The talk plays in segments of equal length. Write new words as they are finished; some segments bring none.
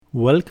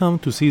Welcome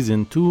to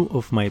Season 2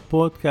 of my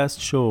podcast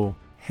show,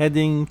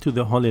 Heading to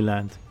the Holy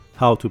Land,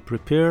 how to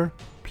prepare,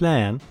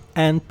 plan,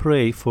 and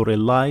pray for a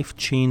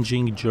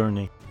life-changing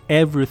journey.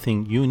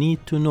 Everything you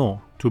need to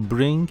know to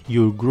bring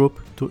your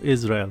group to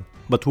Israel.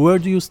 But where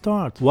do you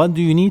start? What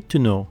do you need to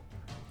know?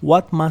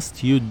 What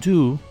must you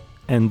do,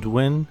 and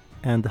when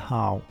and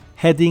how?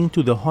 Heading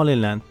to the Holy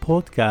Land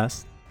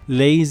podcast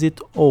lays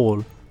it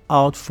all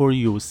out for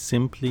you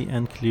simply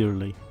and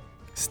clearly,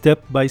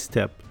 step by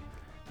step.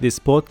 This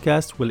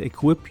podcast will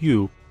equip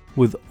you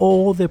with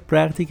all the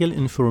practical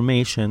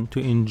information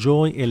to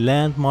enjoy a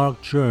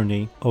landmark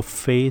journey of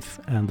faith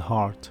and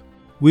heart.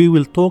 We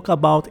will talk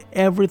about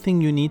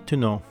everything you need to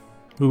know.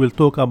 We will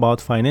talk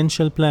about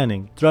financial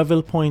planning,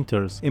 travel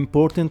pointers,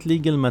 important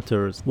legal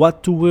matters,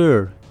 what to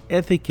wear,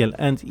 ethical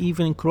and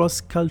even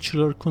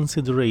cross-cultural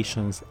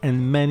considerations,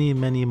 and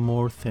many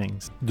more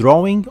things.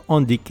 Drawing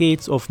on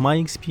decades of my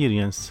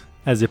experience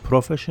as a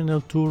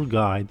professional tour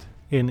guide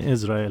in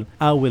Israel,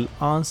 I will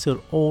answer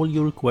all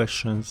your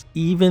questions,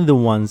 even the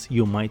ones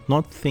you might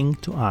not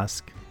think to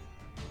ask.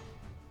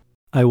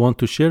 I want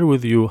to share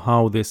with you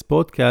how this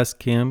podcast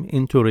came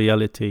into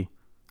reality.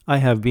 I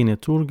have been a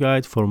tour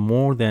guide for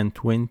more than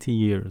 20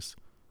 years.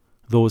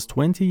 Those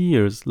 20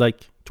 years,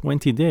 like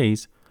 20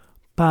 days,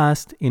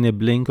 passed in a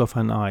blink of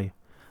an eye.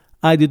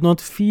 I did not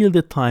feel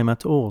the time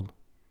at all.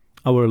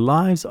 Our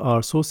lives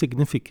are so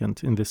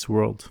significant in this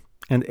world,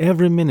 and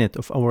every minute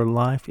of our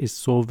life is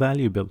so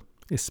valuable.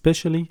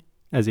 Especially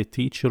as a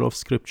teacher of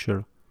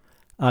scripture,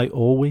 I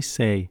always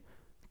say,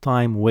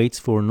 time waits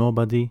for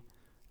nobody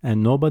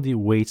and nobody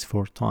waits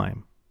for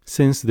time.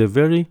 Since the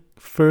very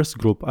first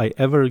group I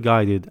ever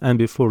guided and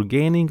before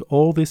gaining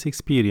all this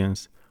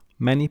experience,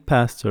 many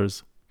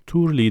pastors,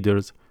 tour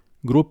leaders,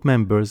 group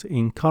members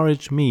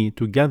encouraged me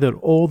to gather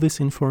all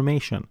this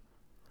information.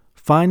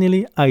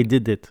 Finally, I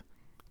did it.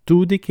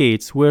 2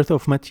 decades worth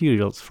of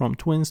materials from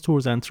Twins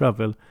Tours and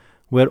Travel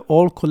were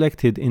all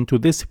collected into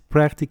this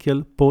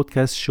practical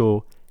podcast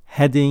show,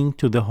 Heading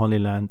to the Holy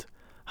Land,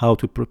 how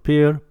to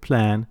prepare,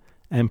 plan,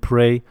 and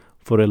pray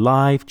for a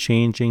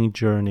life-changing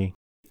journey.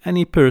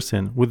 Any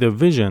person with a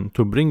vision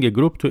to bring a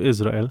group to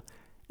Israel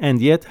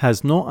and yet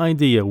has no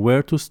idea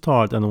where to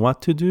start and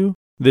what to do,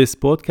 this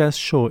podcast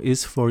show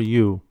is for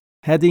you.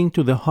 Heading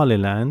to the Holy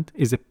Land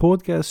is a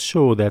podcast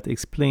show that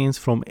explains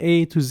from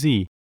A to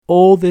Z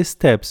all the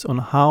steps on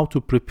how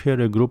to prepare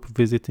a group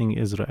visiting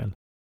Israel.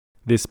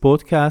 This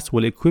podcast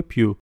will equip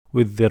you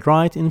with the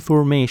right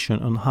information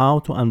on how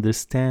to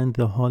understand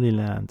the Holy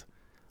Land.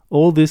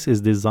 All this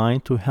is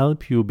designed to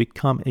help you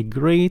become a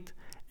great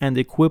and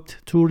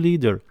equipped tour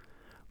leader,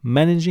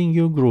 managing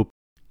your group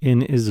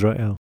in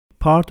Israel.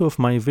 Part of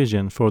my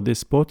vision for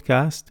this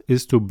podcast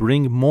is to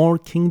bring more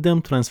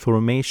kingdom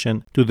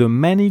transformation to the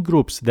many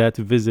groups that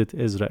visit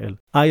Israel.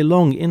 I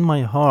long in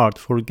my heart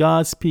for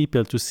God's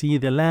people to see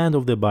the land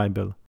of the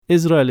Bible.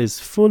 Israel is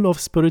full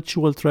of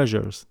spiritual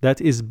treasures that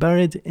is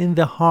buried in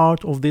the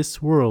heart of this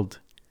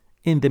world,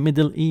 in the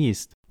Middle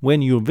East.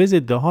 When you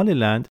visit the Holy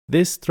Land,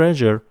 this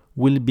treasure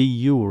will be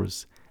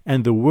yours,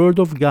 and the Word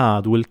of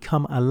God will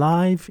come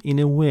alive in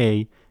a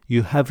way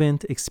you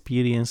haven't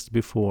experienced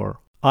before.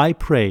 I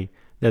pray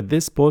that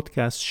this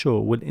podcast show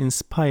will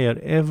inspire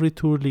every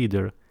tour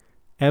leader,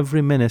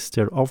 every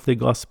minister of the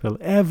gospel,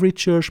 every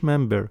church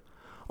member,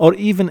 or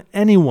even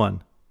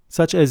anyone,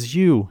 such as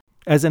you,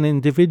 as an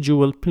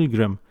individual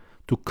pilgrim,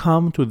 to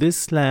come to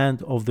this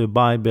land of the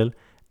Bible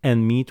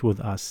and meet with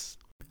us.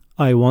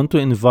 I want to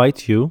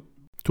invite you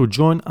to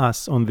join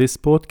us on this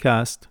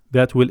podcast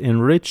that will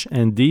enrich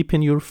and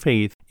deepen your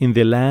faith in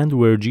the land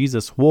where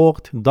Jesus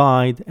walked,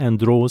 died,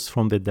 and rose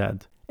from the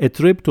dead. A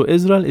trip to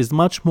Israel is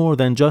much more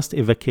than just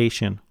a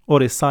vacation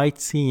or a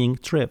sightseeing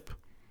trip.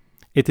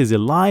 It is a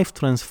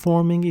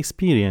life-transforming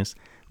experience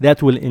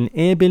that will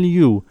enable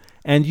you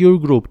and your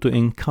group to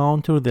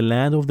encounter the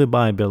land of the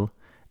Bible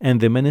and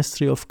the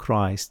ministry of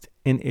Christ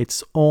in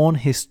its own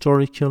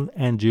historical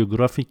and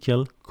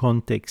geographical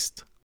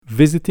context.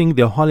 Visiting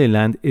the Holy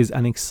Land is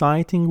an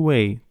exciting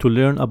way to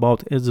learn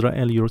about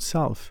Israel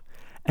yourself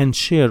and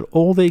share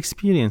all the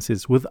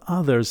experiences with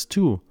others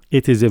too.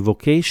 It is a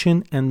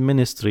vocation and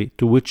ministry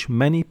to which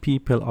many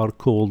people are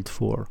called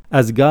for.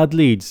 As God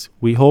leads,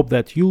 we hope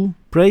that you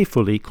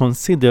prayerfully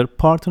consider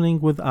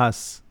partnering with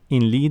us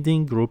in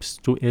leading groups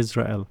to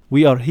Israel.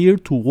 We are here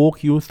to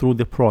walk you through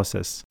the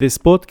process. This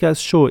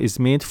podcast show is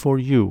made for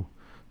you,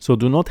 so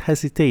do not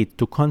hesitate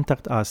to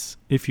contact us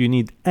if you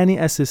need any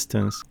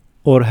assistance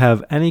or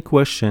have any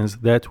questions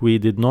that we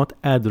did not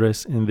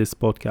address in this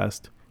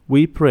podcast.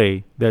 We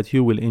pray that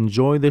you will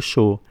enjoy the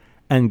show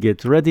and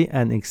get ready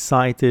and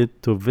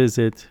excited to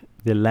visit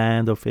the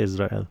land of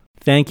Israel.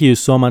 Thank you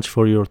so much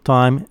for your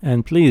time,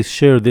 and please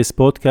share this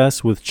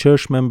podcast with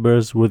church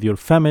members, with your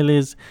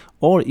families,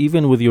 or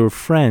even with your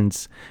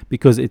friends,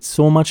 because it's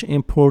so much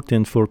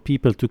important for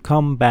people to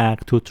come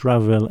back to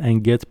travel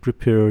and get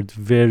prepared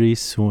very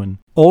soon.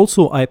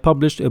 Also, I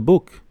published a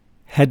book,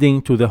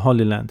 Heading to the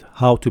Holy Land,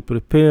 how to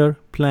prepare,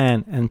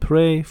 plan, and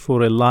pray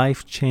for a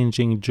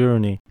life-changing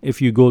journey.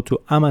 If you go to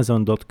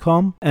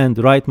Amazon.com and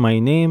write my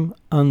name,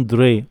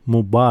 Andre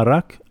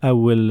Mubarak, I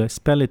will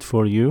spell it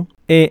for you,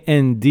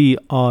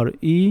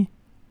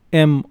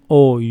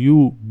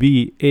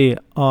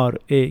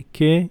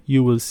 AndreMoubarak,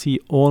 you will see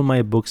all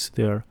my books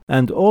there.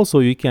 And also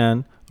you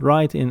can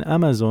write in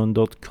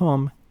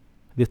Amazon.com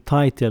the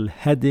title,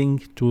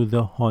 Heading to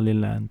the Holy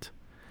Land.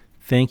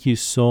 Thank you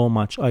so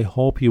much. I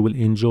hope you will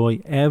enjoy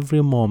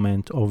every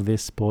moment of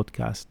this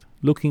podcast.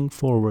 Looking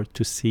forward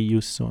to see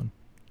you soon.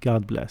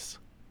 God bless.